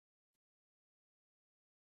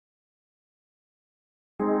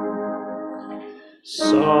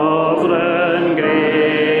Sovereign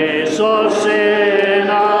grace of sin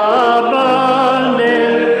abounding,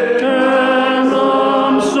 turn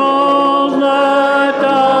from souls that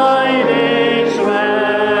tidings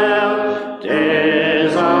swell.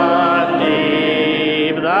 'Tis a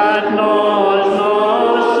deep that knows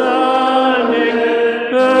no sounding,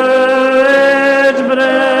 its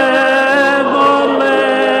breadth or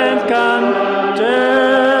length can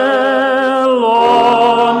tell.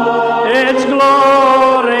 On its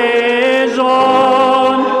glories,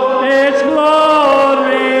 on its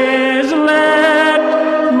glories, let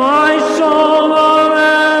my soul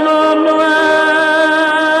forever dwell.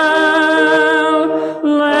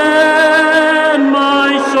 Let my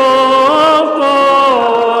soul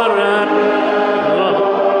forever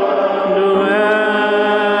dwell.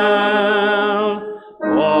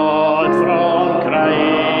 What from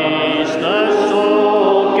Christ the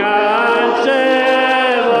soul can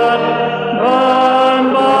sever, bound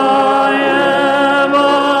by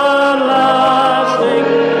everlasting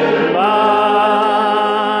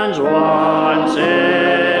bands. Once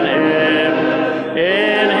in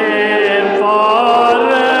him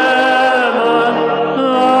forever,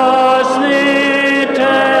 thus the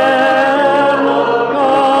eternal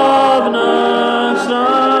covenant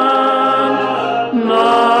stand.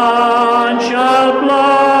 None shall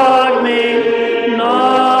pluck me,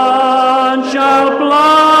 none shall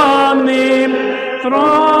pluck me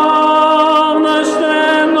from the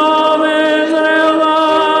strength of Israel,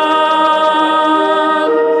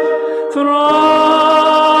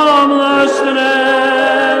 from the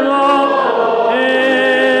strength of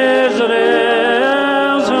Israel's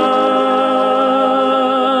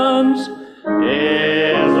hands.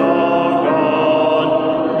 Is of God,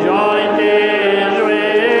 joined is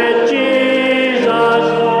with Jesus,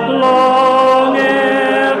 long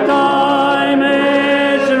ere time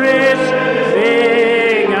is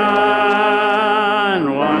began.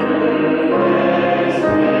 One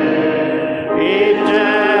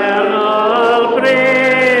eternal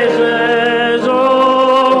praises, oh,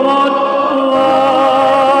 what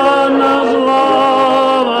one has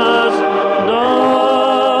loved us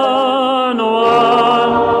done.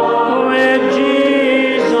 One with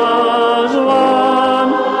Jesus,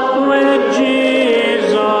 one with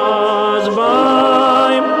Jesus,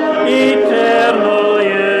 by eternal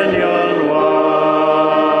union one,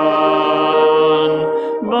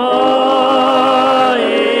 by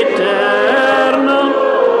eternal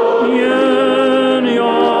union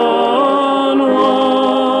one.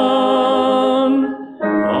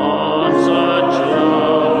 On such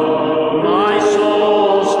love my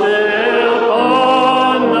soul still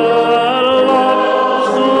ponder, love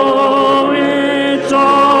so rich, so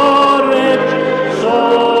rich, so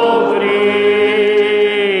free.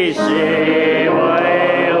 Say,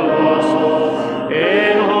 while lost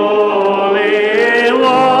in holy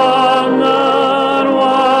wonder,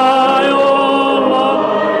 why, oh love,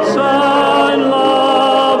 sign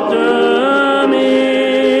love to me.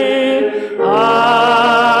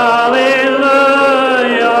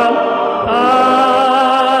 Hallelujah,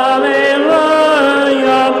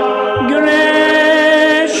 hallelujah,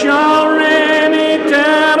 grace shall reign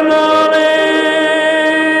eternally.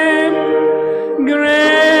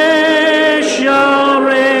 Grace shall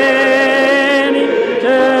reign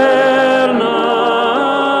eternally.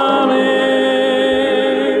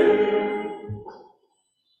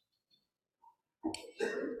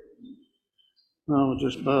 I'll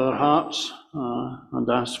just bow our hearts and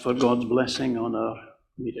ask for God's blessing on our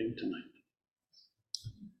meeting tonight.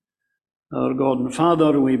 Our God and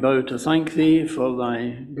Father, we bow to thank Thee for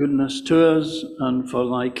Thy goodness to us and for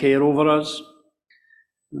Thy care over us.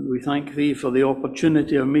 And we thank Thee for the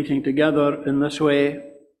opportunity of meeting together in this way,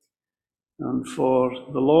 and for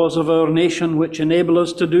the laws of our nation which enable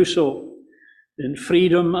us to do so in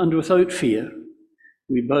freedom and without fear.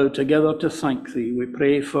 We bow together to thank Thee. We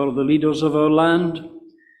pray for the leaders of our land,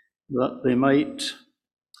 that they might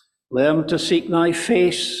learn to seek Thy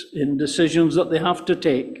face in decisions that they have to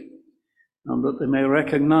take, and that they may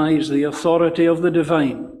recognize the authority of the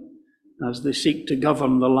divine as they seek to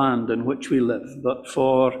govern the land in which we live. But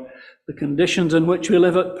for the conditions in which we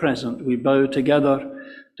live at present, we bow together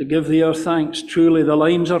to give Thee our thanks. Truly the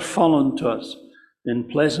lines are fallen to us in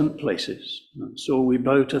pleasant places, and so we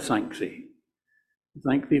bow to thank Thee.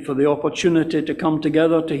 Thank Thee for the opportunity to come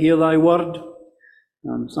together to hear Thy word,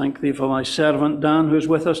 and thank Thee for Thy servant Dan, who is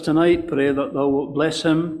with us tonight. Pray that Thou wilt bless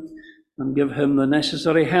him and give him the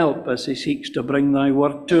necessary help as he seeks to bring Thy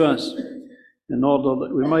word to us, in order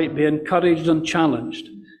that we might be encouraged and challenged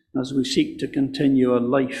as we seek to continue a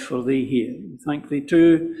life for Thee here. We thank Thee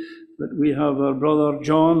too that we have our brother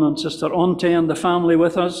John and sister Onte and the family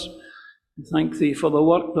with us. We thank thee for the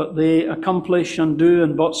work that they accomplish and do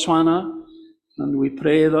in Botswana, and we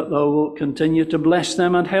pray that thou wilt continue to bless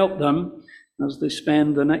them and help them as they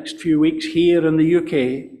spend the next few weeks here in the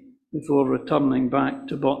UK before returning back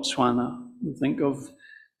to Botswana. We think of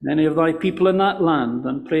many of thy people in that land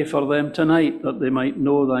and pray for them tonight that they might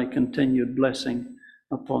know thy continued blessing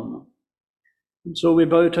upon them. And so we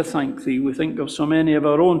bow to thank thee. We think of so many of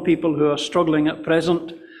our own people who are struggling at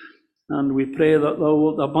present, and we pray that thou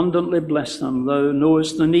wilt abundantly bless them. Thou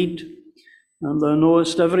knowest the need, and thou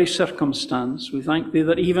knowest every circumstance. We thank thee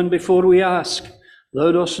that even before we ask,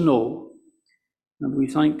 thou dost know. And we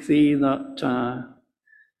thank thee that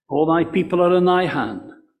all thy people are in thy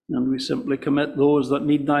hand, and we simply commit those that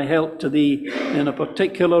need thy help to thee in a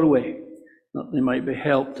particular way, that they might be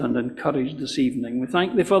helped and encouraged this evening. We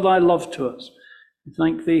thank thee for thy love to us. We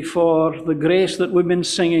thank thee for the grace that we've been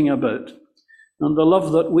singing about, and the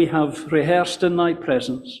love that we have rehearsed in thy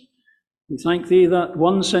presence. We thank thee that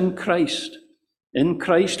once in Christ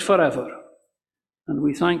forever. And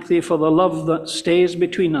we thank thee for the love that stays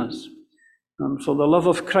between us, and for the love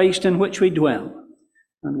of Christ in which we dwell.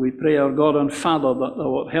 And we pray, our God and Father, that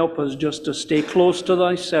thou wilt help us just to stay close to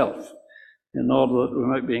thyself, in order that we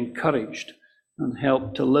might be encouraged and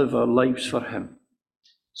helped to live our lives for him.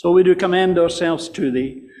 So we do commend ourselves to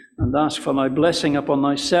thee and ask for thy blessing upon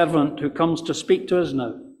thy servant who comes to speak to us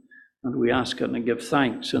now. And we ask it and give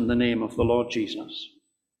thanks in the name of the Lord Jesus.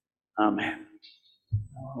 Amen.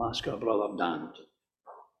 I'll ask our brother Dan.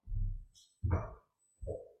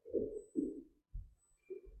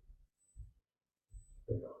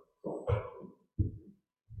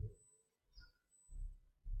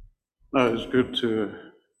 It's good to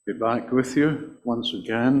be back with you once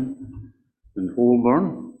again in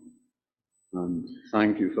Holborn, and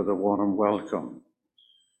thank you for the warm welcome.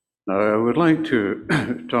 Now, I would like to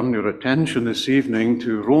turn your attention this evening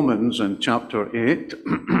to Romans in chapter 8,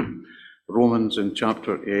 Romans in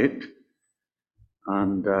chapter 8,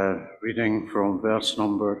 and reading from verse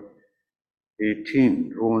number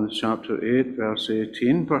 18, Romans chapter 8, verse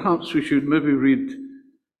 18. Perhaps we should maybe read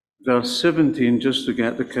verse 17 just to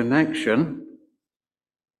get the connection.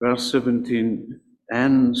 Verse 17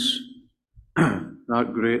 ends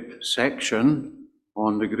that great section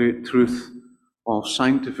on the great truth of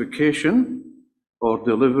sanctification or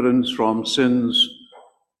deliverance from sin's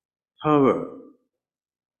power.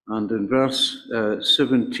 And in verse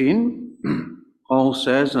 17, Paul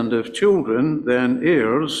says, "And if children, then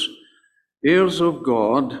heirs, heirs of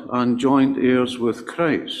God, and joint heirs with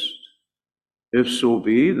Christ, if so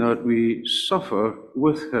be that we suffer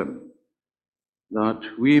with him, that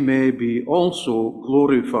we may be also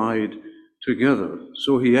glorified together."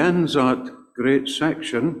 So he ends that great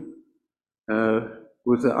section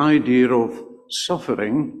with the idea of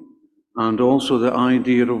suffering and also the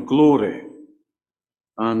idea of glory.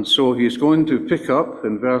 And so he's going to pick up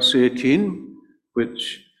in verse 18,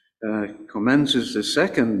 which commences the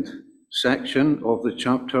second section of the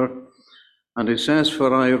chapter, and he says,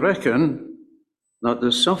 "For I reckon that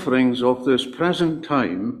the sufferings of this present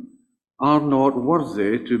time are not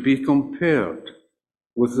worthy to be compared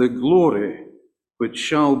with the glory which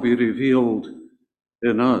shall be revealed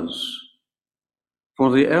in us.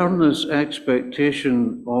 For the earnest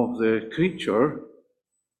expectation of the creature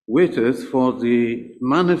waiteth for the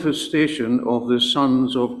manifestation of the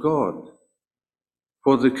sons of God.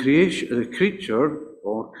 For the creature,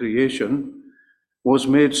 or creation, was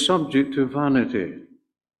made subject to vanity,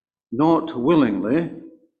 not willingly,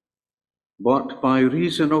 but by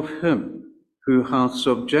reason of him who hath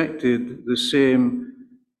subjected the same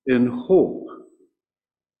in hope,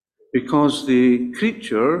 because the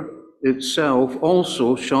creature itself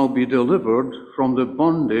also shall be delivered from the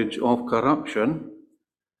bondage of corruption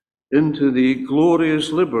into the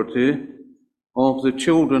glorious liberty of the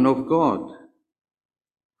children of God.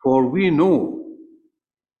 For we know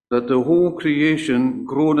that the whole creation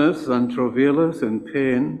groaneth and travaileth in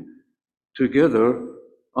pain together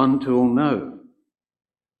until now.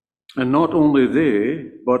 And not only they,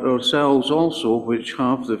 but ourselves also, which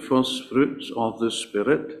have the first fruits of the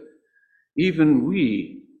Spirit, even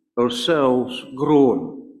we ourselves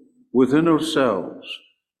groan within ourselves,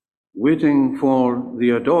 waiting for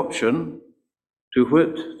the adoption, to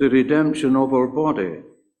wit, the redemption of our body.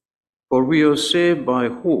 For we are saved by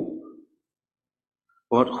hope.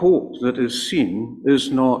 But hope that is seen is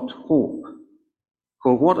not hope.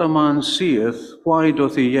 For what a man seeth, why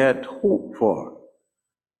doth he yet hope for?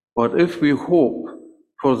 But if we hope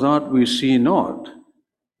for that we see not,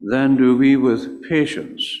 then do we with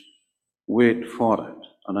patience wait for it.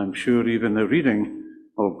 And I'm sure even the reading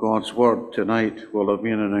of God's word tonight will have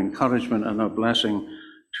been an encouragement and a blessing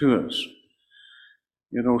to us.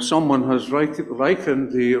 You know, someone has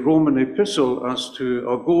likened the Roman epistle as to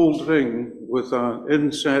a gold ring with an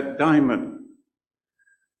inset diamond.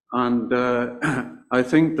 And I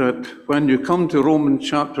think that when you come to Romans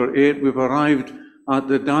chapter 8, we've arrived at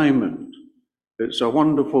the diamond. It's a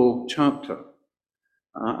wonderful chapter.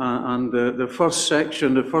 And the first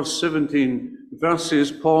section, the first 17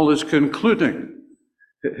 verses, Paul is concluding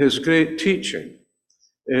his great teaching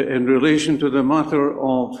in relation to the matter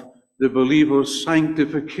of the believer's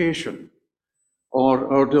sanctification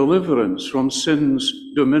or deliverance from sin's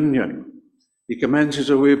dominion. He commences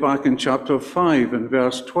away back in chapter 5 and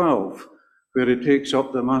verse 12, where he takes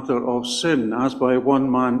up the matter of sin, as by one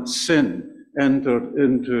man sin entered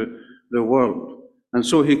into the world. And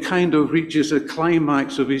so he kind of reaches the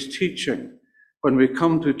climax of his teaching when we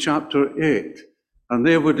come to chapter 8, and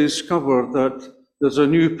there we discover that there's a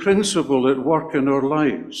new principle at work in our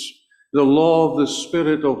lives, the law of the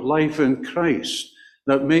Spirit of life in Christ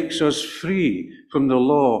that makes us free from the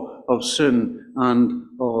law of sin and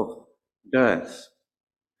of death.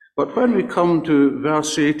 But when we come to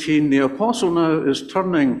verse 18, the apostle now is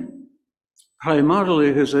turning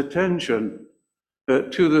primarily his attention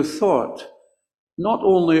to the thought not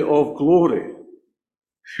only of glory,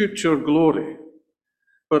 future glory,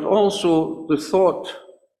 but also the thought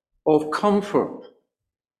of comfort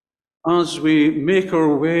as we make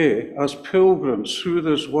our way as pilgrims through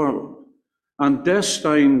this world and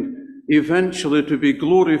destined eventually to be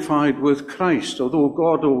glorified with Christ, although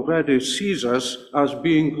God already sees us as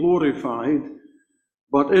being glorified.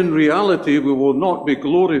 But in reality, we will not be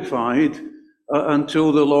glorified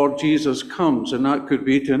until the Lord Jesus comes, and that could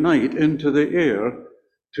be tonight, into the air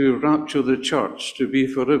to rapture the church, to be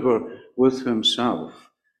forever with himself.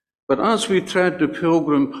 But as we tread the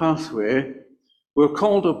pilgrim pathway, we're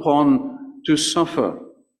called upon to suffer.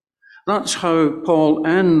 That's how Paul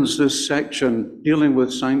ends this section dealing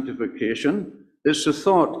with sanctification. It's the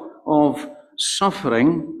thought of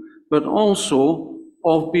suffering, but also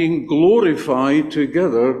of being glorified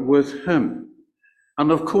together with him. And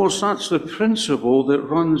of course, that's the principle that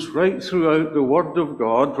runs right throughout the Word of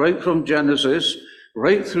God, right from Genesis,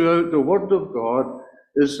 right throughout the Word of God,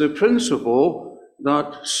 is the principle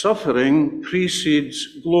that suffering precedes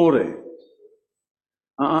glory.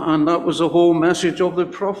 And that was the whole message of the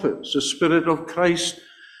prophets. The Spirit of Christ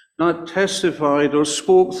not testified or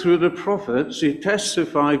spoke through the prophets. He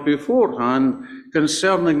testified beforehand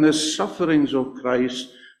concerning the sufferings of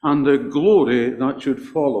Christ and the glory that should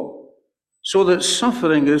follow. So that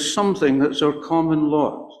suffering is something that's our common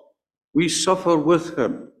lot. We suffer with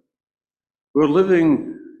him. We're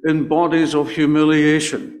living in bodies of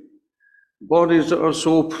humiliation. Bodies that are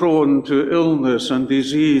so prone to illness and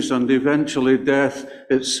disease and eventually death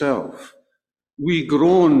itself. We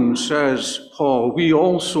groan, says Paul, we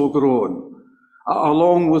also groan,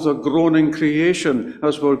 along with a groaning creation,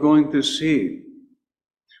 as we're going to see.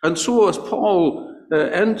 And so as Paul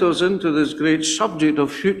enters into this great subject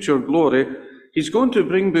of future glory, he's going to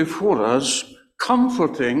bring before us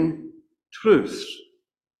comforting truths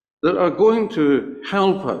that are going to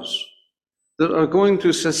help us, that are going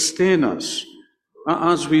to sustain us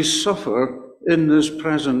as we suffer in this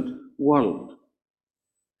present world.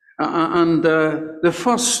 And the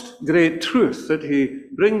first great truth that he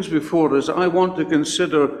brings before us, I want to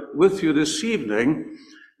consider with you this evening,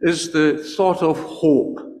 is the thought of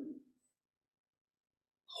hope.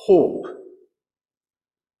 Hope.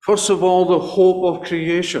 First of all, the hope of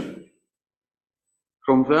creation.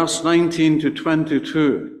 From verse 19 to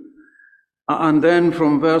 22. And then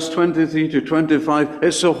from verse 23 to 25,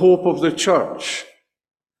 it's the hope of the church,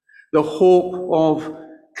 the hope of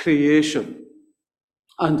creation,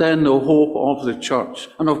 and then the hope of the church.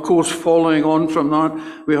 And of course, following on from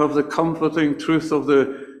that, we have the comforting truth of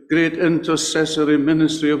the great intercessory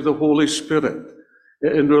ministry of the Holy Spirit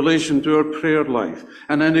in relation to our prayer life.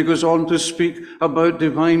 And then he goes on to speak about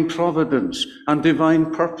divine providence and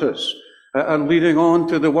divine purpose, and leading on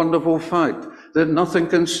to the wonderful fact that nothing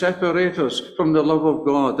can separate us from the love of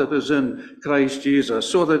God that is in Christ Jesus.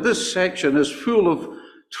 So that this section is full of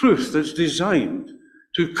truth that's designed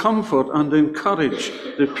to comfort and encourage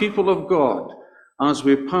the people of God as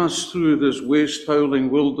we pass through this waste-howling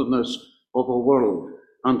wilderness of a world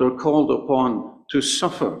and are called upon to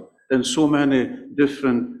suffer in so many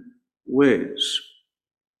different ways.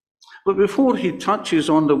 But before he touches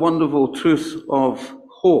on the wonderful truth of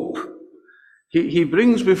hope, he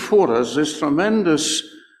brings before us this tremendous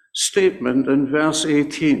statement in verse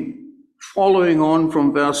 18, following on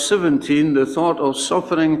from verse 17, the thought of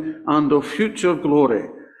suffering and of future glory.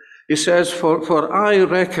 He says, for I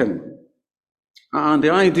reckon, and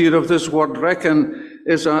the idea of this word reckon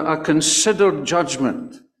is a considered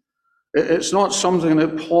judgment. It's not something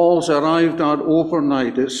that Paul's arrived at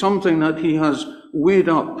overnight. It's something that he has weighed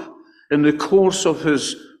up in the course of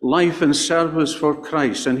his life and service for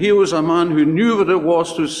Christ. And he was a man who knew what it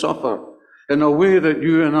was to suffer in a way that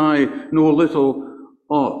you and I know little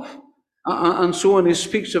of. And so when he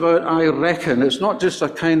speaks about I reckon, it's not just a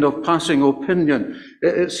kind of passing opinion.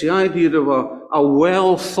 It's the idea of a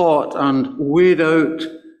well thought and weighed out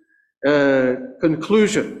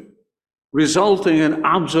conclusion, resulting in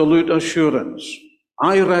absolute assurance.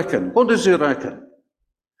 I reckon. What does he reckon?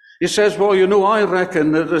 He says, well, I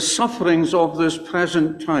reckon that the sufferings of this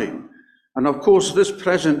present time, and of course this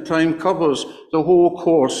present time covers the whole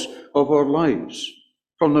course of our lives,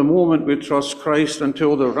 from the moment we trust Christ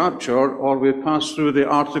until the rapture, or we pass through the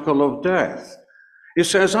article of death. He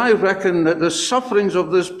says, I reckon that the sufferings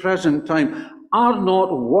of this present time are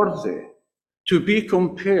not worthy to be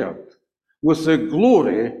compared with the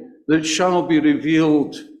glory that shall be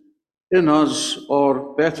revealed in us,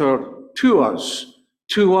 or better, to us,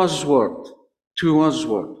 to usward.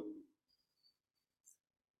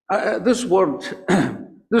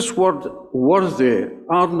 This word worthy,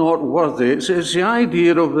 are not worthy, it's the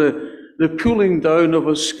idea of the pulling down of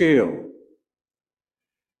a scale.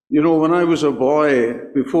 When I was a boy,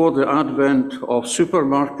 before the advent of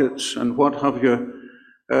supermarkets and what have you,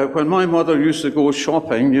 when my mother used to go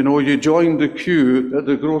shopping, you joined the queue at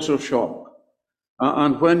the grocer shop.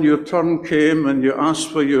 And when your turn came and you asked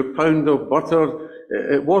for your pound of butter,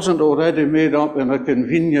 it wasn't already made up in a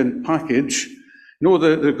convenient package. No,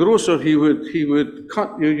 the grocer, he would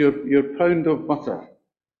cut you your pound of butter.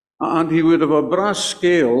 And he would have a brass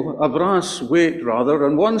weight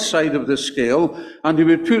on one side of the scale, and he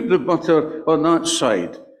would put the butter on that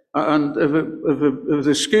side. And if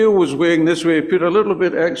the scale was weighing this way, he put a little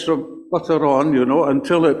bit extra butter on,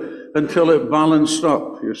 until it balanced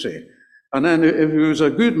up, you see. And then if he was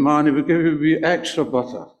a good man, he would give you extra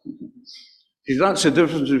butter. See, that's the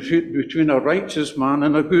difference between a righteous man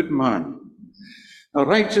and a good man. A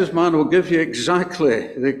righteous man will give you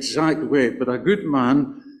exactly the exact weight, but a good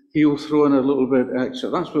man, he'll throw in a little bit extra.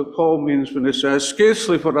 That's what Paul means when he says,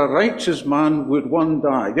 scarcely for a righteous man would one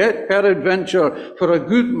die, yet peradventure for a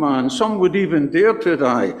good man, some would even dare to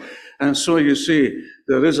die. And so you see,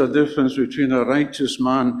 there is a difference between a righteous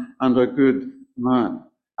man and a good man.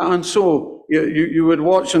 And so you would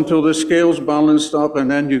watch until the scales balanced up, and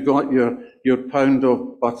then you got your pound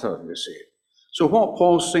of butter, you see. So what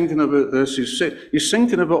Paul's thinking about this, he's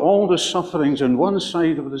thinking about all the sufferings on one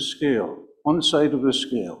side of the scale. And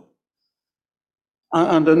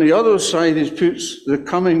on the other side, he puts the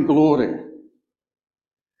coming glory.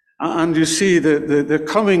 And you see, the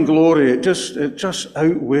coming glory, it just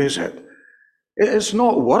outweighs it. It's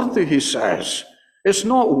not worthy, he says. It's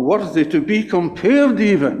not worthy to be compared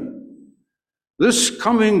even. This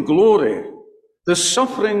coming glory, the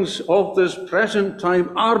sufferings of this present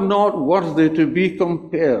time are not worthy to be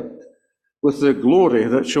compared with the glory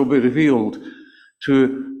that shall be revealed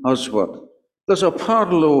to usward. There's a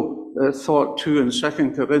parallel thought too in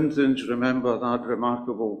 2 Corinthians. Remember that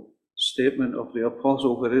remarkable statement of the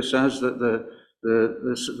apostle where he says that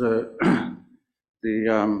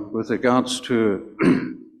with regards to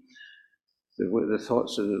the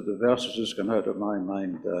thoughts of the verses just gone out of my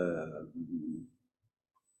mind.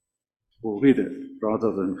 We'll read it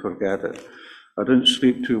rather than forget it. I didn't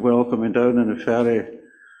sleep too well coming down in the ferry.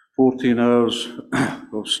 14 hours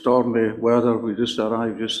of stormy weather. We just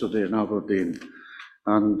arrived yesterday in Aberdeen.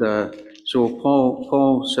 And so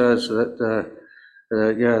Paul says that,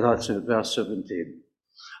 that's in verse 17.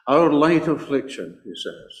 Our light affliction, he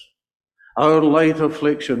says, our light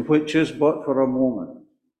affliction, which is but for a moment,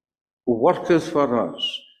 worketh for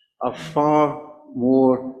us a far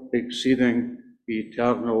more exceeding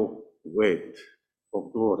eternal weight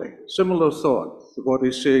of glory. Similar thought to what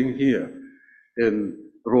he's saying here in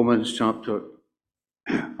Romans chapter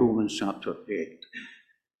 8.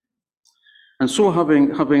 And so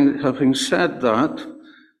having said that,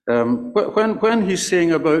 when he's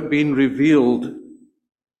saying about being revealed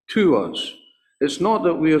to us, it's not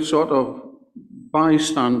that we are sort of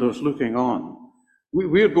bystanders looking on.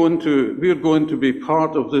 We're going to be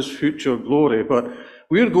part of this future glory, but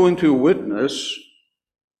we're going to witness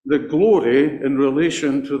the glory in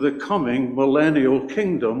relation to the coming millennial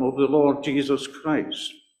kingdom of the Lord Jesus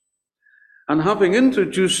Christ. And having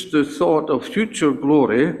introduced the thought of future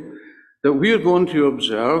glory that we're going to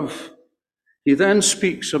observe, he then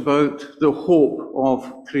speaks about the hope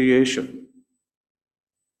of creation.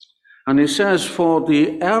 And he says, for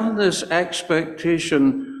the earnest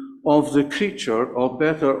expectation of the creature, or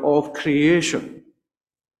better, of creation.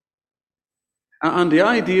 And the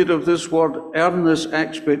idea of this word earnest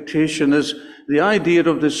expectation is the idea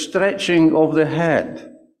of the stretching of the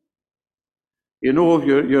head. You know,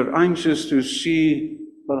 you're anxious to see,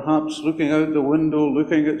 perhaps looking out the window,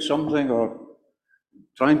 looking at something, or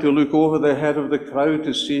trying to look over the head of the crowd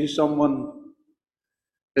to see someone.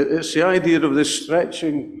 It's the idea of the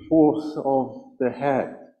stretching forth of the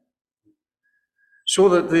head. So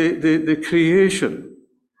that the creation,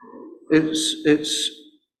 it's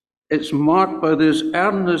marked by this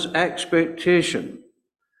earnest expectation.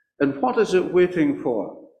 And what is it waiting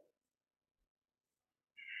for?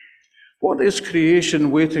 What is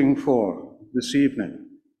creation waiting for this evening?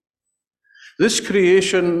 This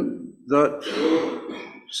creation that,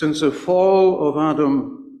 since the fall of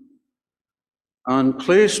Adam and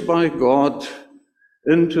placed by God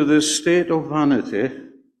into this state of vanity,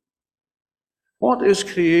 what is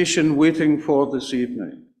creation waiting for this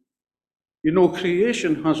evening? You know,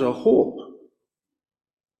 creation has a hope.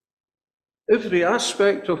 Every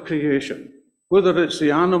aspect of creation, whether it's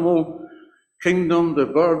the animal kingdom, the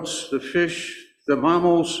birds, the fish, the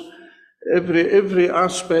mammals, every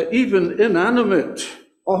aspect, even inanimate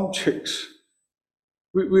objects.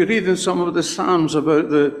 We read in some of the Psalms about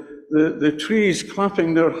the trees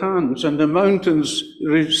clapping their hands and the mountains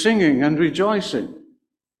singing and rejoicing.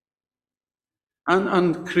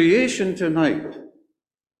 And creation tonight,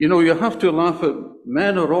 you know, you have to laugh at,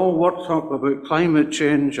 men are all worked up about climate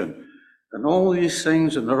change and all these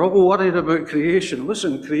things, and they're all worried about creation.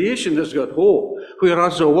 Listen, creation has got hope,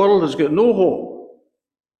 whereas the world has got no hope.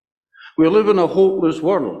 We live in a hopeless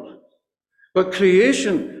world. But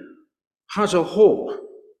creation has a hope,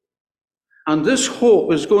 and this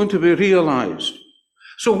hope is going to be realized.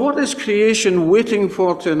 So what is creation waiting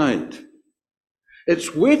for tonight?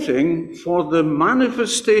 It's waiting for the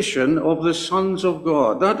manifestation of the sons of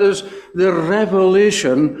God. That is the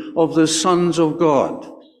revelation of the sons of God.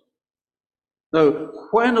 Now,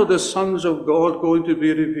 when are the sons of God going to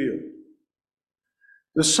be revealed?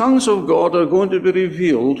 The sons of God are going to be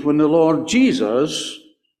revealed when the Lord Jesus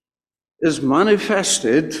is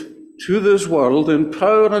manifested to this world in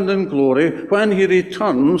power and in glory, when he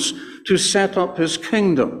returns to set up his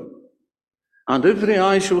kingdom. And every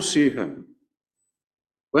eye shall see him.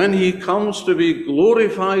 When he comes to be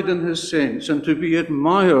glorified in his saints and to be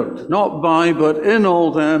admired, not by, but in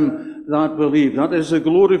all them that believe. That is the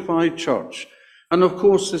glorified church. And of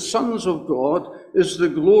course, the sons of God is the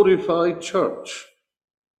glorified church.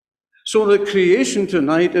 So the creation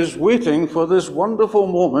tonight is waiting for this wonderful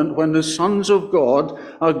moment when the sons of God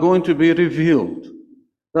are going to be revealed.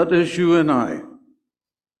 That is you and I.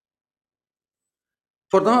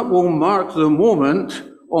 For that will mark the moment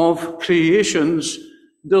of creation's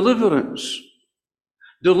deliverance,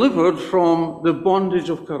 delivered from the bondage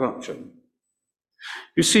of corruption.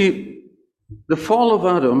 You see, the fall of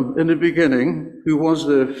Adam in the beginning, who was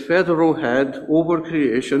the federal head over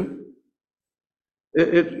creation,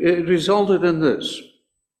 it resulted in this.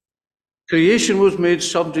 Creation was made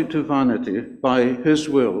subject to vanity by his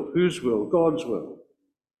will. Whose will? God's will.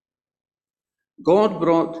 God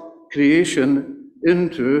brought creation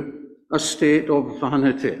into a state of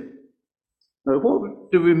vanity. Now,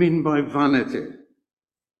 what do we mean by vanity?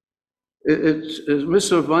 As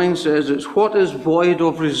Mr. Vine says, it's what is void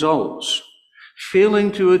of results,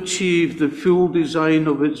 failing to achieve the full design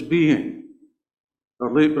of its being.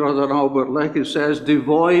 Our late brother Albert Lecky says,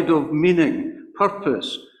 devoid of meaning,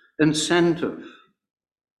 purpose, incentive.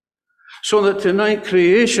 So that tonight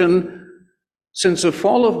creation, since the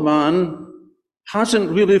fall of man,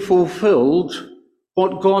 hasn't really fulfilled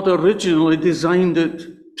what God originally designed it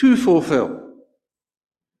to fulfill.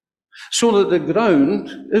 So that the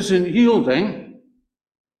ground isn't yielding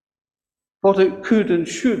what it could and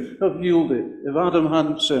should have yielded if Adam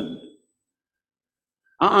hadn't sinned.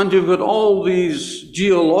 And you've got all these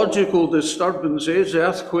geological disturbances,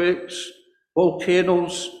 earthquakes,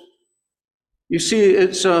 volcanoes. You see,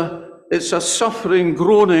 it's a suffering,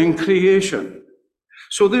 groaning creation.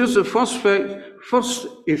 So there's the first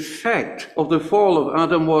effect of the fall of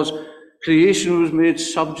Adam was creation was made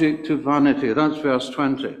subject to vanity. That's verse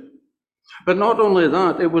 20. But not only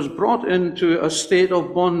that, it was brought into a state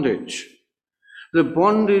of bondage. The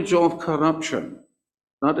bondage of corruption.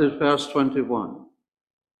 That is verse 21.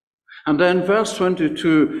 And then verse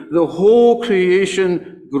 22, the whole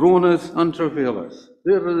creation groaneth and travaileth.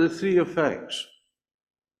 There are the three effects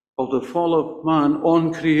of the fall of man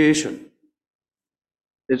on creation.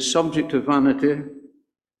 It's subject to vanity.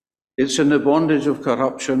 It's in the bondage of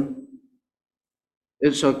corruption.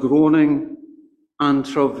 It's a groaning and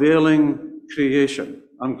travailing creation.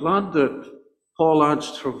 I'm glad that Paul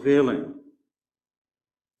adds travailing.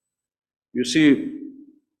 You see,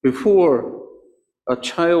 before a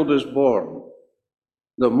child is born,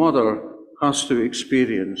 the mother has to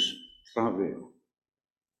experience travail,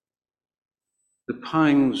 the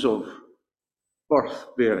pangs of birth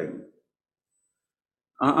bearing.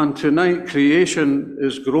 And tonight, creation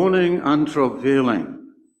is groaning and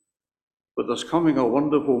travailing, but there's coming a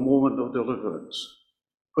wonderful moment of deliverance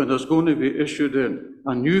when there's going to be issued in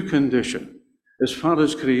a new condition as far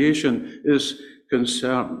as creation is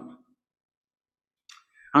concerned.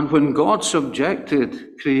 And when God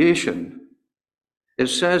subjected creation, it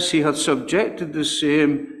says he had subjected the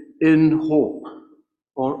same in hope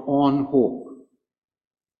or on hope.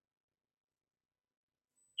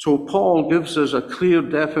 So Paul gives us a clear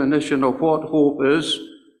definition of what hope is.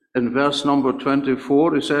 In verse number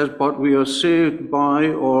 24, he says, but we are saved by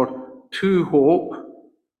or to hope.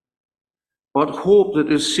 But hope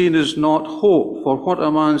that is seen is not hope. For what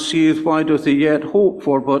a man seeth, why doth he yet hope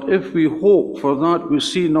for? But if we hope for that we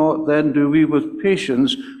see not, then do we with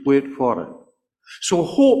patience wait for it. So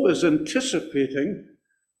hope is anticipating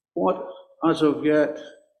what as of yet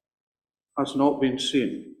has not been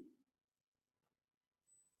seen.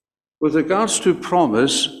 With regards to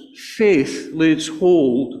promise, faith lays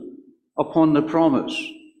hold upon the promise.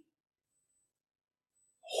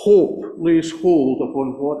 Hope lays hold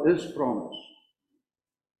upon what is promised.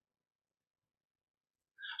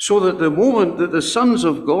 So that the moment that the sons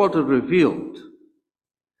of God are revealed,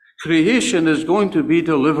 creation is going to be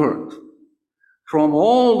delivered from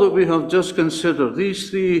all that we have just considered, these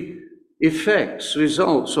three effects,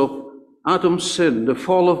 results of Adam's sin, the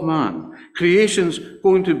fall of man. Creation's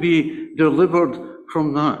going to be delivered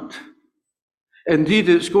from that. Indeed,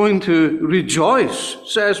 it's going to rejoice,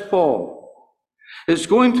 says Paul. It's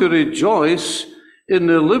going to rejoice in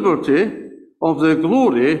the liberty of the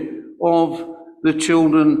glory of the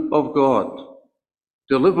children of God.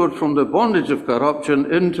 Delivered from the bondage of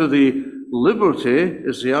corruption into the liberty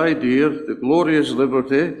is the idea, the glorious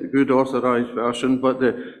liberty, the good authorized version, but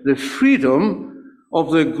the freedom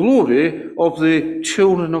of the glory of the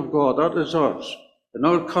children of God. That is us. In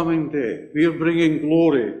our coming day, we are bringing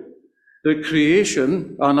glory. The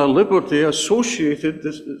creation and a liberty associated,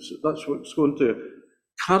 that's what's going to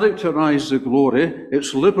characterize the glory,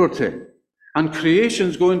 it's liberty. And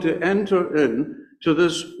creation's going to enter in to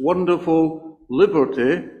this wonderful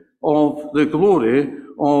liberty of the glory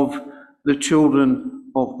of the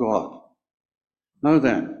children of God. Now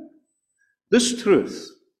then, this truth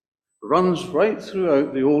runs right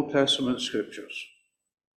throughout the Old Testament scriptures.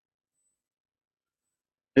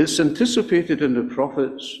 It's anticipated in the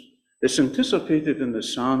prophets, it's anticipated in the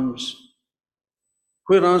Psalms,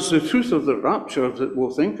 whereas the truth of the rapture that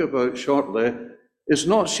we'll think about shortly is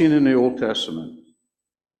not seen in the Old Testament.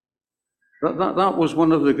 That was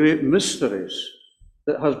one of the great mysteries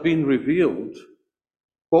that has been revealed.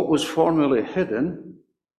 What was formerly hidden,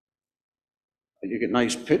 you get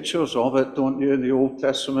nice pictures of it, don't you, in the Old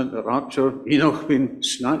Testament, the rapture, Enoch being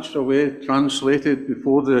snatched away, translated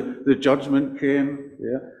before the judgment came.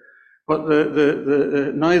 Yeah. But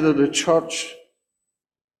neither the church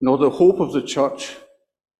nor the hope of the church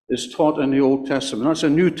is taught in the Old Testament. That's a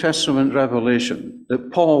New Testament revelation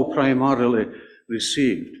that Paul primarily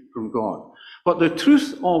received from God. But the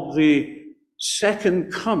truth of the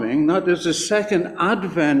second coming, that is the second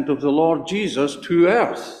advent of the Lord Jesus to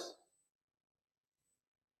earth,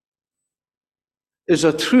 is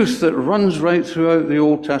a truth that runs right throughout the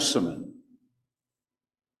Old Testament.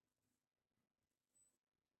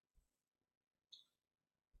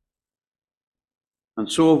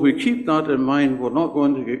 And so if we keep that in mind, we're not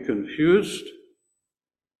going to get confused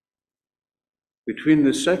between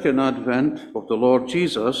the second advent of the Lord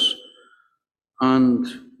Jesus and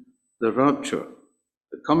the rapture.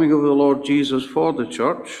 The coming of the Lord Jesus for the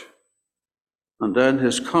church, and then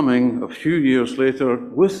his coming a few years later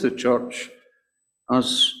with the church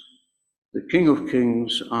as the King of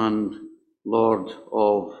Kings and Lord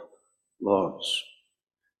of Lords.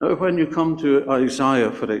 Now, when you come to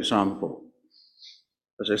Isaiah, for example,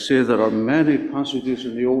 as I say, there are many passages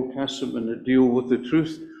in the Old Testament that deal with the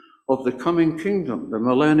truth of the coming kingdom, the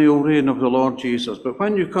millennial reign of the Lord Jesus. But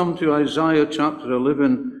when you come to Isaiah chapter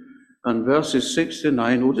 11 and verses 6 to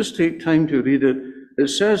 9, we'll just take time to read it. It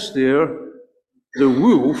says there, the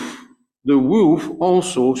wolf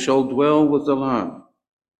also shall dwell with the lamb,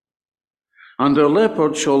 and the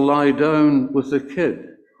leopard shall lie down with the kid,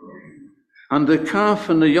 and the calf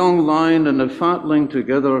and the young lion and the fatling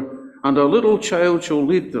together, and a little child shall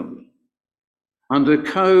lead them, and the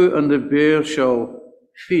cow and the bear shall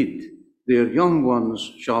feed, their young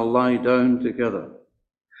ones shall lie down together.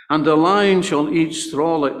 And the lion shall eat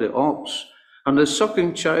straw like the ox, and the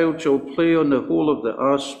sucking child shall play on the hole of the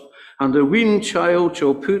asp, and the weaned child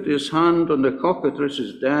shall put his hand on the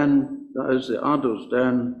cockatrice's den, that is the adder's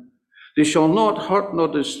den. They shall not hurt nor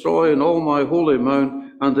destroy in all my holy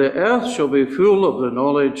mount, and the earth shall be full of the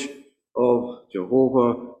knowledge of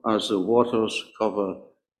Jehovah as the waters cover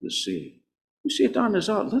the sea. You say, Dan, is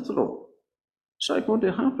that literal? Is that going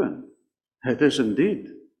to happen? It is indeed.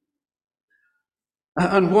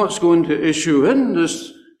 And what's going to issue in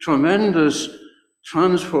this tremendous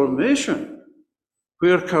transformation,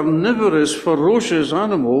 where carnivorous, ferocious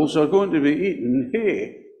animals are going to be eating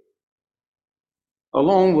hay,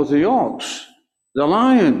 along with the ox, the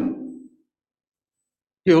lion.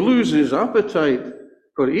 He'll lose his appetite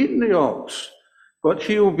for eating the ox, but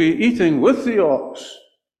he'll be eating with the ox.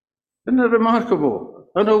 Isn't it remarkable?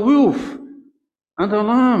 And a wolf and a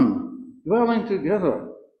lamb dwelling together.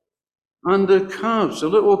 And the calves, the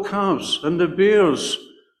little calves, and the bears,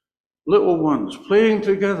 little ones, playing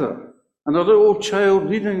together, and a little child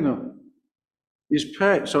leading them. His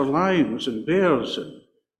pets are lions and bears, and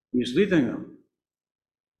he's leading them.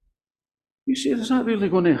 You say, is that really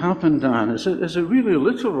going to happen, Dan? Is it really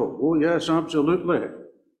literal? Oh, yes, absolutely.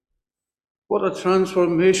 What a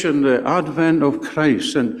transformation the advent of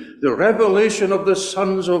Christ and the revelation of the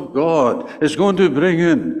sons of God is going to bring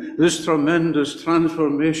in, this tremendous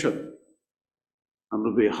transformation. And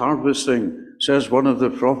they'll be harvesting, says one of the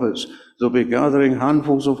prophets, they'll be gathering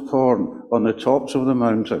handfuls of corn on the tops of the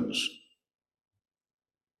mountains.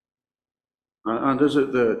 And is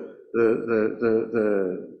it the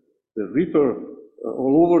reaper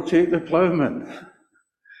will overtake the plowman?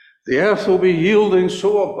 The earth will be yielding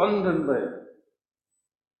so abundantly.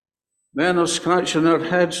 Men are scratching their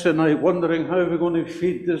heads tonight, wondering how we're going to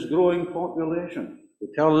feed this growing population. They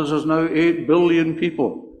tell us there's now 8 billion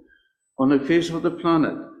people on the face of the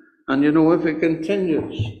planet. And you know, if it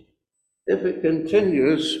continues,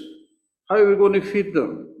 how are we going to feed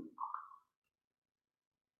them?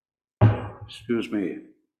 Excuse me.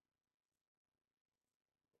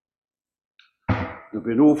 There'll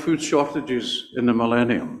be no food shortages in the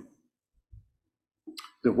millennium.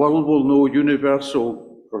 The world will know universal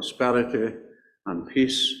prosperity and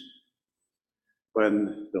peace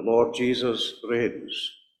when the Lord Jesus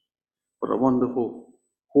reigns. What a wonderful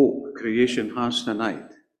hope creation has tonight.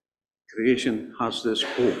 Creation has this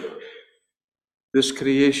hope. This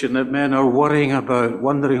creation that men are worrying about,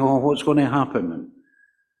 wondering, oh, what's going to happen? And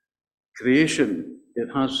creation, it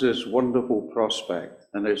has this wonderful prospect,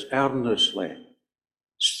 and it's earnestly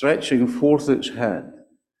stretching forth its head,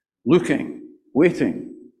 looking,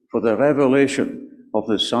 waiting for the revelation of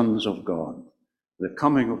the sons of God, the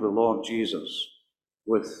coming of the Lord Jesus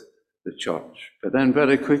with the church. But then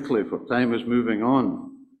very quickly, for time is moving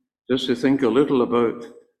on, just to think a little about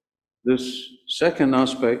this second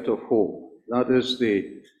aspect of hope. That is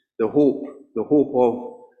the hope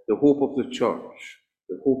of the church.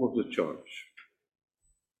 The hope of the church.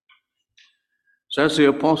 Says the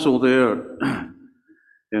apostle there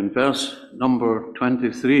in verse number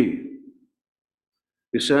 23.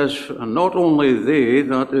 He says, and not only they,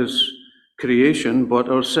 that is creation, but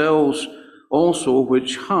ourselves also,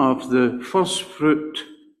 which have the first fruit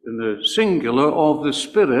in the singular of the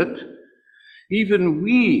Spirit, even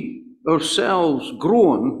we ourselves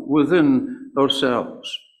groan within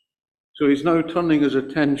ourselves. So he's now turning his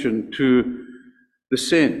attention to the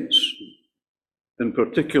saints, in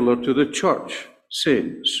particular to the church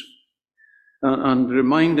saints, and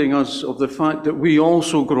reminding us of the fact that we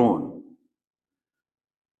also groan.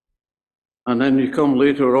 And then you come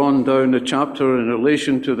later on down the chapter in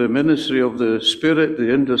relation to the ministry of the Spirit,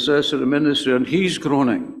 the intercessory ministry, and he's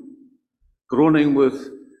groaning with,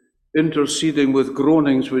 interceding with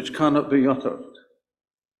groanings which cannot be uttered.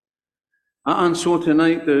 And so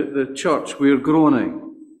tonight, the church, we're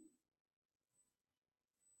groaning.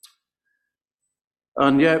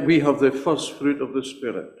 And yet we have the first fruit of the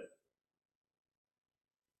Spirit.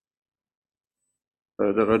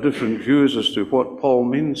 There are different views as to what Paul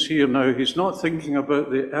means here. Now, he's not thinking about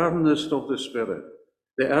the earnest of the Spirit,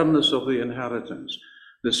 the earnest of the inheritance.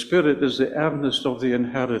 The Spirit is the earnest of the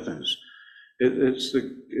inheritance. It's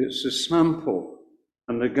the sample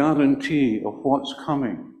and the guarantee of what's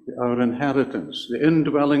coming, our inheritance, the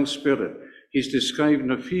indwelling Spirit. He's described in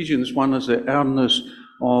Ephesians 1 as the earnest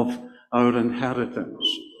of our inheritance.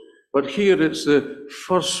 But here it's the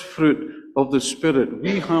first fruit of the Spirit.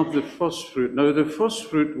 We have the first fruit. Now, the first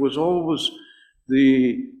fruit was always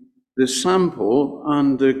the sample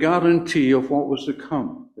and the guarantee of what was to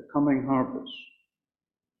come, the coming harvest.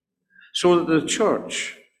 So that the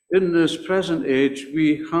church, in this present age,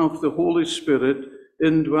 we have the Holy Spirit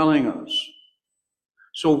indwelling us.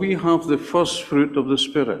 So we have the first fruit of the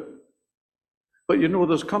Spirit. But you know,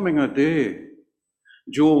 there's coming a day,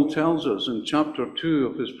 Joel tells us in chapter 2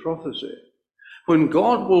 of his prophecy, when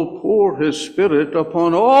God will pour his Spirit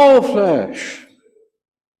upon all flesh.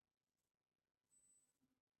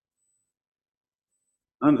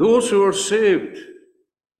 And those who are saved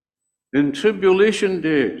in tribulation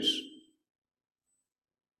days,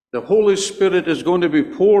 the Holy Spirit is going to be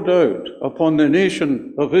poured out upon the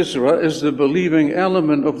nation of Israel as the believing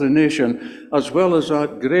element of the nation, as well as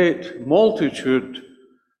that great multitude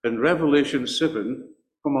in Revelation 7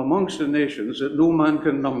 from amongst the nations that no man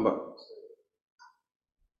can number,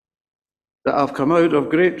 that have come out of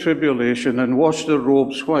great tribulation and washed their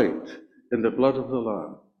robes white in the blood of the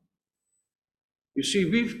Lamb. You see,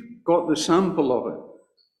 we've got the sample of it,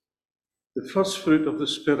 the first fruit of the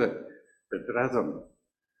Spirit. But brethren,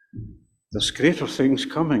 there's greater things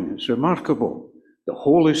coming. It's remarkable. The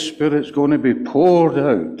Holy Spirit's going to be poured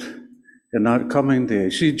out in that coming day.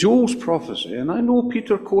 See, Joel's prophecy, and I know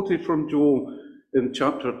Peter quoted from Joel in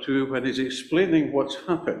chapter 2 when he's explaining what's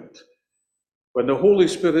happened when the Holy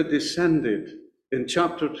Spirit descended in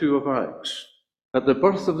chapter 2 of Acts at the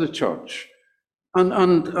birth of the church.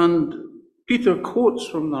 And Peter quotes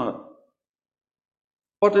from that.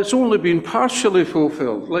 But it's only been partially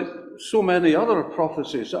fulfilled, like so many other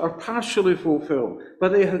prophecies that are partially fulfilled,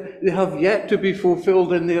 but they have yet to be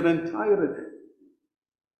fulfilled in their entirety.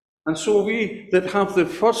 And so we that have the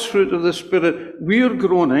first fruit of the Spirit, we're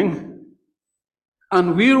groaning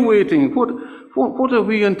and we're waiting. What are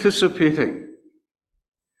we anticipating?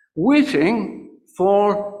 Waiting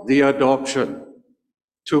for the adoption,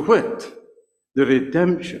 to wit, the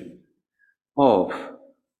redemption of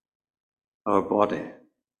our body.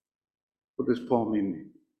 What does Paul mean?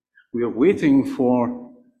 We are waiting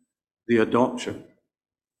for the adoption.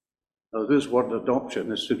 Now, this word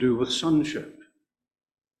adoption is to do with sonship.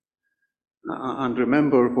 And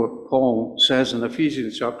remember what Paul says in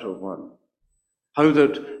Ephesians chapter 1, how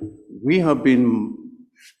that we have been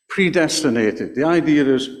predestinated. The idea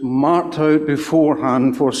is marked out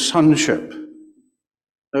beforehand for sonship.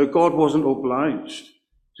 Now, God wasn't obliged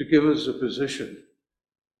to give us the position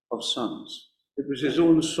of sons. It was his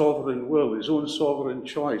own sovereign will, his own sovereign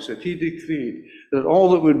choice, that he decreed that all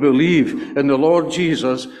that would believe in the Lord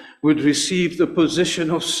Jesus would receive the position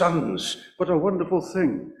of sons. What a wonderful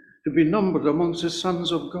thing, to be numbered amongst the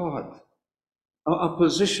sons of God. A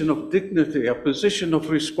position of dignity, a position of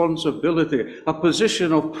responsibility, a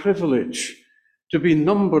position of privilege, to be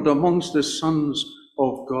numbered amongst the sons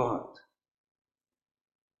of God.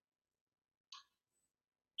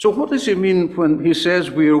 So what does he mean when he says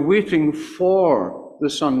we are waiting for the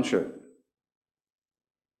sonship?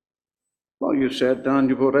 Well, you said, Dan,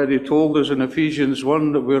 you've already told us in Ephesians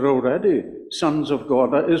 1 that we're already sons of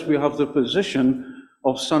God. That is, we have the position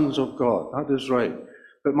of sons of God. That is right.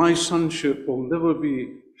 But my sonship will never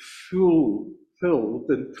be fulfilled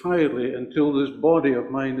entirely until this body of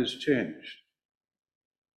mine is changed.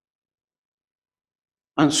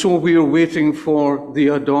 And so we are waiting for the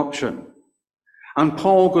adoption. And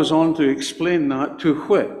Paul goes on to explain that, to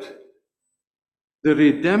wit, the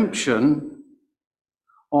redemption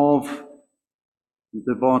of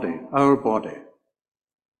the body, our body.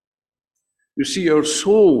 You see, our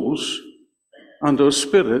souls and our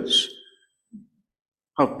spirits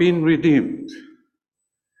have been redeemed.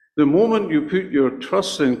 The moment you put your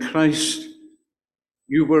trust in Christ,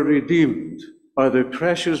 you were redeemed by the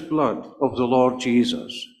precious blood of the Lord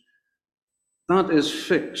Jesus. That is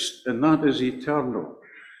fixed and that is eternal.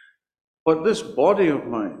 But this body of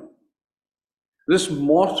mine, this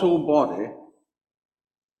mortal body,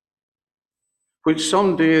 which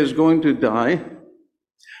someday is going to die,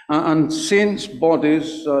 and saints'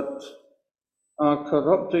 bodies that are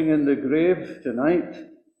corrupting in the grave tonight,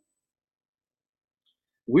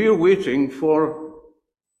 we're waiting for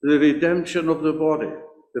the redemption of the body.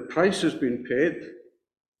 The price has been paid.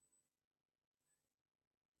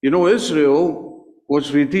 You know, Israel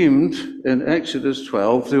was redeemed in Exodus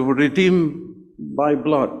 12. They were redeemed by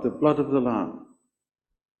blood, the blood of the Lamb.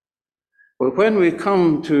 But when we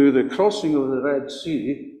come to the crossing of the Red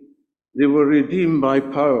Sea, they were redeemed by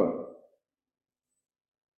power.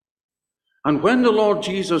 And when the Lord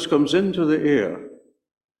Jesus comes into the air,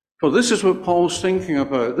 for this is what Paul's thinking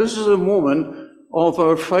about, this is a moment of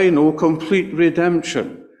our final, complete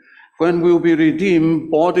redemption, when we'll be redeemed,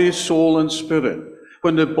 body, soul, and spirit.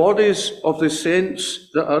 When the bodies of the saints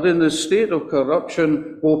that are in the state of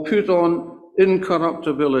corruption will put on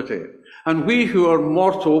incorruptibility, and we who are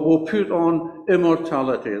mortal will put on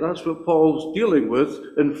immortality. That's what Paul's dealing with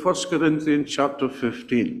in 1 Corinthians chapter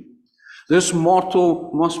 15. This mortal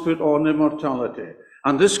must put on immortality,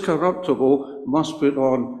 and this corruptible must put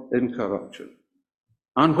on incorruption.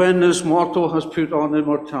 And when this mortal has put on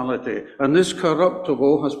immortality, and this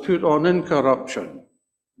corruptible has put on incorruption,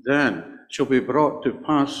 then shall be brought to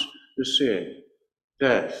pass the saying,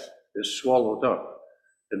 death is swallowed up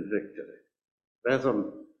in victory. Brethren,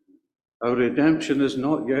 our redemption is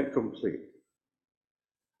not yet complete.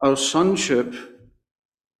 Our sonship,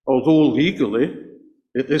 although legally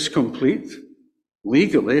it is complete,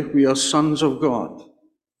 legally we are sons of God.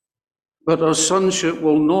 But our sonship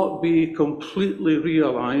will not be completely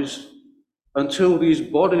realized until these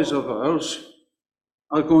bodies of ours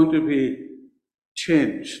are going to be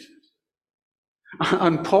changed.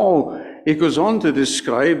 And Paul, he goes on to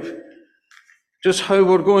describe just how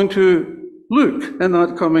we're going to look in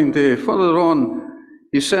that coming day. Further on,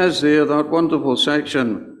 he says there, that wonderful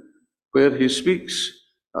section where he speaks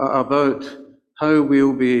about how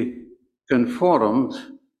we'll be conformed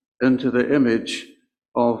into the image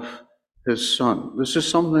of his Son. This is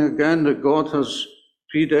something, again, that God has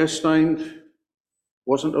predestined,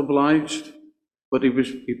 wasn't obliged, but he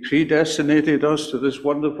predestinated us to this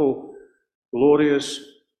wonderful, glorious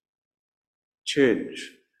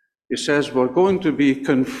change. He says we're going to be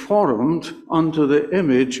conformed unto the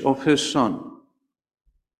image of his Son,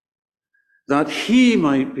 that he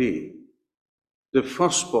might be the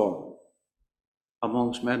firstborn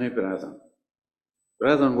amongst many brethren.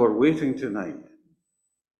 Brethren, we're waiting tonight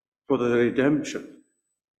for the redemption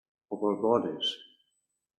of our bodies.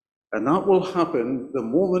 And that will happen the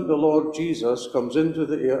moment the Lord Jesus comes into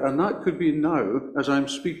the air, and that could be now as I'm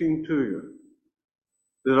speaking to you.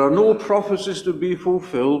 There are no prophecies to be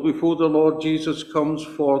fulfilled before the Lord Jesus comes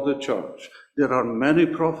for the church. There are many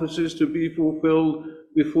prophecies to be fulfilled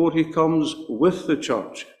before he comes with the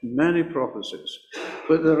church. Many prophecies.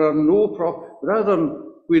 But there are no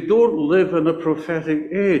brethren, we don't live in a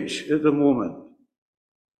prophetic age at the moment.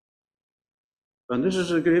 And this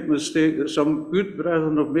is a great mistake that some good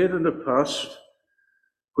brethren have made in the past,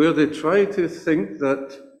 where they try to think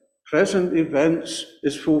that present events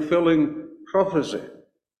is fulfilling prophecy.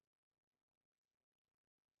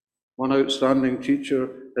 One outstanding teacher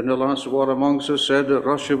in the last war amongst us said that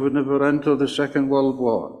Russia would never enter the Second World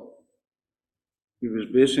War. He was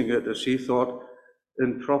basing it, as he thought,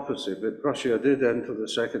 in prophecy, but Russia did enter the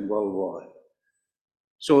Second World War.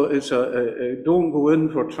 So it's don't go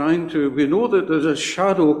in for trying to. We know that there's a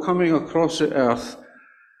shadow coming across the earth,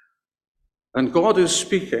 and God is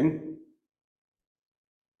speaking,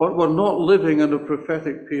 but we're not living in a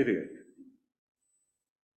prophetic period.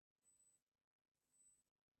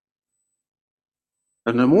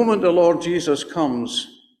 And the moment the Lord Jesus comes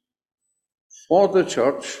for the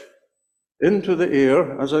church into the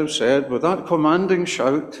air, as I've said, with that commanding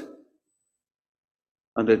shout,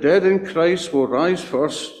 and the dead in Christ will rise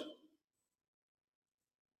first.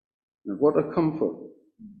 And what a comfort,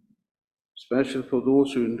 especially for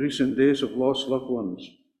those who in recent days have lost loved ones.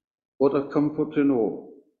 What a comfort to know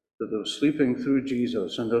that they're sleeping through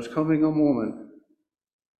Jesus, and there's coming a moment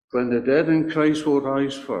when the dead in Christ will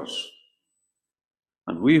rise first.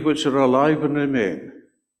 And we which are alive and remain,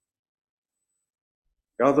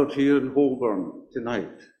 gathered here in Holborn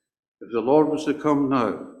tonight, if the Lord was to come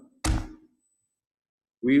now,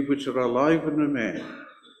 we which are alive and remain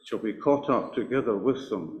shall be caught up together with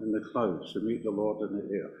them in the clouds to meet the Lord in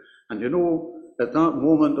the air. And you know, at that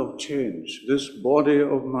moment of change, this body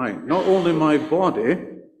of mine, not only my body,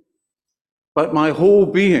 but my whole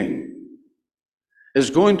being, is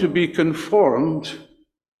going to be conformed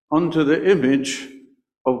unto the image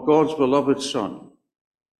of God's beloved Son,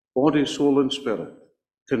 body, soul, and spirit,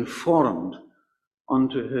 conformed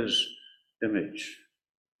unto his image.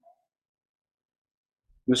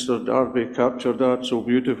 Mr. Darby captured that so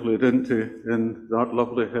beautifully, didn't he, in that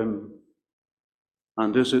lovely hymn?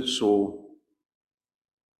 And is it so?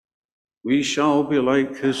 We shall be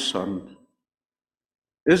like his Son.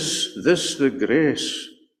 Is this the grace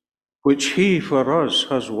which he for us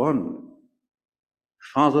has won?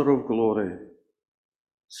 Father of glory,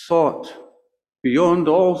 thought beyond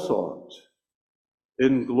all thought,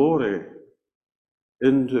 in glory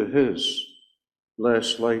into his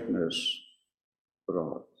blessed likeness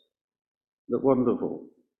brought. Isn't it wonderful?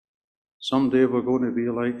 Someday we're going to be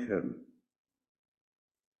like him.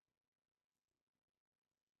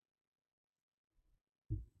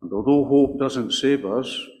 And although hope doesn't save us,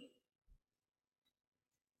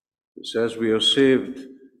 it says we are saved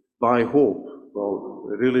by hope.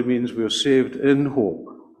 Well, it really means we're saved in hope.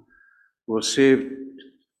 We're saved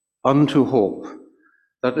unto hope.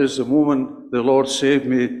 That is, the moment the Lord saved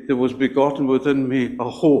me, there was begotten within me a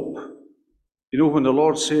hope You know, when the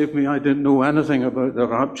Lord saved me, I didn't know anything about the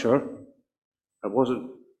rapture. I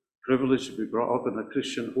wasn't privileged to be brought up in a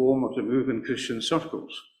Christian home or to move in Christian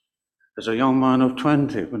circles. As a young man of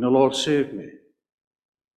 20, when the Lord saved me,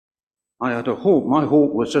 I had a hope. My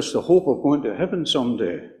hope was just the hope of going to heaven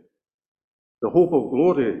someday, the hope of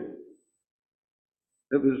glory.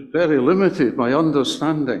 It was very limited, my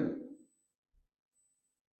understanding.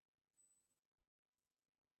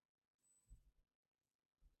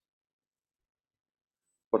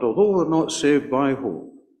 But although we're not saved by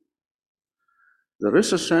hope, there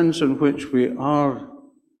is a sense in which we are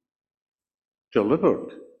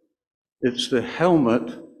delivered. It's the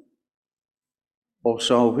helmet of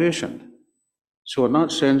salvation. So in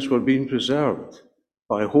that sense, we're being preserved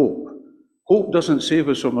by hope. Hope doesn't save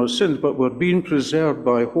us from our sins, but we're being preserved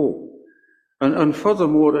by hope. And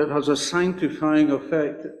furthermore, it has a sanctifying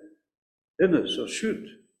effect in us, or should.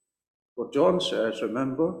 What John says,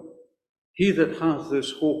 remember, he that hath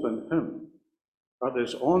this hope in him, that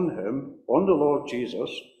is on him, on the Lord Jesus,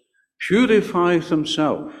 purifieth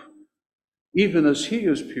himself, even as he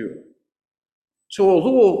is pure. So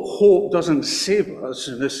although hope doesn't save us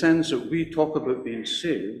in the sense that we talk about being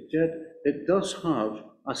saved, yet it does have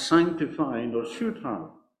a sanctifying, or should have,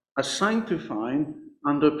 a sanctifying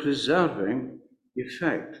and a preserving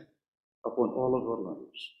effect upon all of our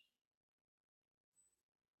lives.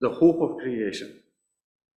 The hope of creation.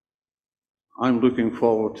 I'm looking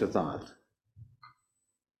forward to that.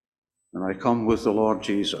 And I come with the Lord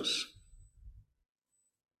Jesus.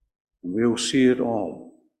 And we'll see it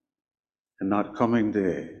all in that coming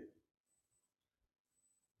day.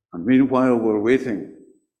 And meanwhile, we're waiting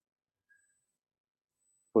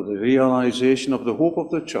for the realization of the hope of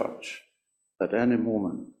the church. At any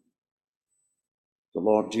moment, the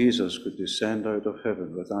Lord Jesus could descend out of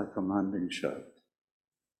heaven with that commanding shout.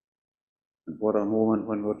 And what a moment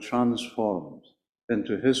when we're transformed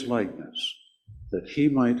into his likeness, that he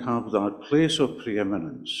might have that place of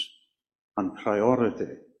preeminence and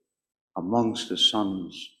priority amongst the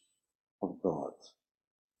sons of God.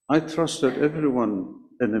 I trust that everyone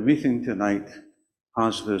in the meeting tonight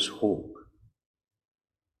has this hope.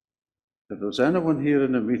 If there's anyone here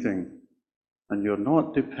in the meeting and you're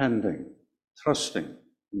not depending, trusting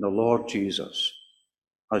in the Lord Jesus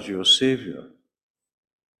as your Savior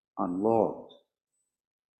and Lord,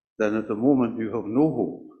 then at the moment you have no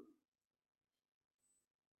hope.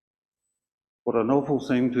 What an awful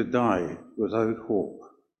thing to die without hope,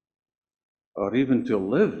 or even to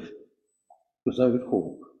live without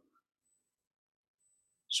hope.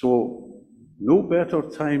 So, no better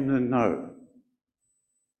time than now,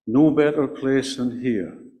 no better place than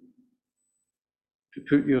here, to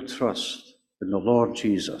put your trust in the Lord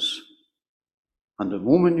Jesus. And the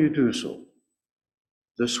moment you do so,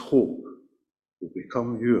 this hope will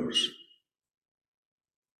become yours.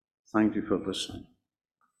 Thank you for listening.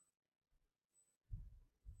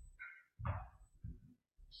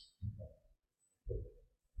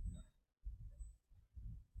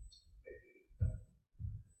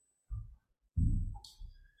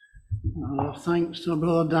 Thanks to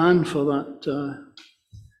Brother Dan for that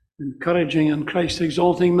encouraging and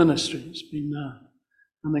Christ-exalting ministry. It's been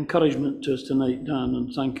an encouragement to us tonight, Dan,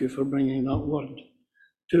 and thank you for bringing that word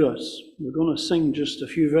to us. We're going to sing just a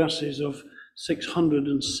few verses of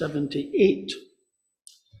 678.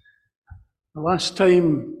 The last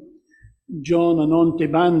time John and Auntie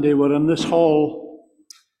Bandy were in this hall,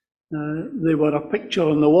 they were a picture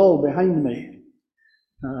on the wall behind me,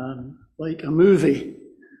 like a movie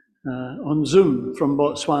on Zoom from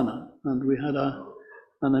Botswana, and we had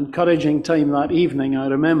an encouraging time that evening, I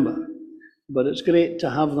remember. But it's great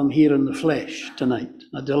to have them here in the flesh tonight,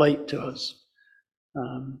 a delight to us.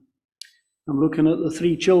 I'm looking at the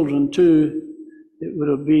three children too. It would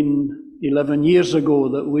have been 11 years ago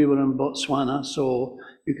that we were in Botswana, so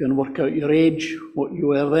you can work out your age, what you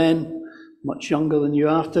were then, much younger than you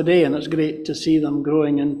are today, and it's great to see them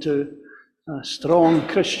growing into strong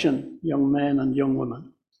Christian young men and young women.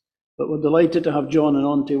 But we're delighted to have John and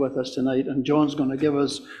Auntie with us tonight, and John's going to give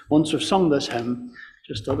us, once we've sung this hymn,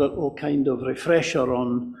 just a little kind of refresher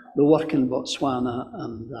on the work in Botswana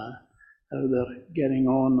and how they're getting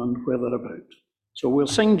on and where they're about. So we'll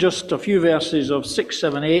sing just a few verses of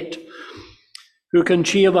 678. Who can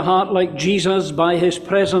cheer the heart like Jesus by his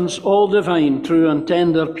presence all divine, true and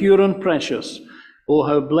tender, pure and precious? Oh,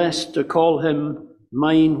 how blessed to call him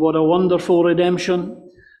mine, what a wonderful redemption.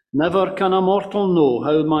 Never can a mortal know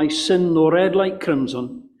how my sin, though red like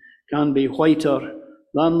crimson, can be whiter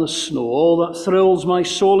than the snow. All that thrills my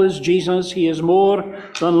soul is Jesus. He is more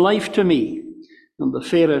than life to me, and the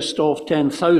fairest of 10,000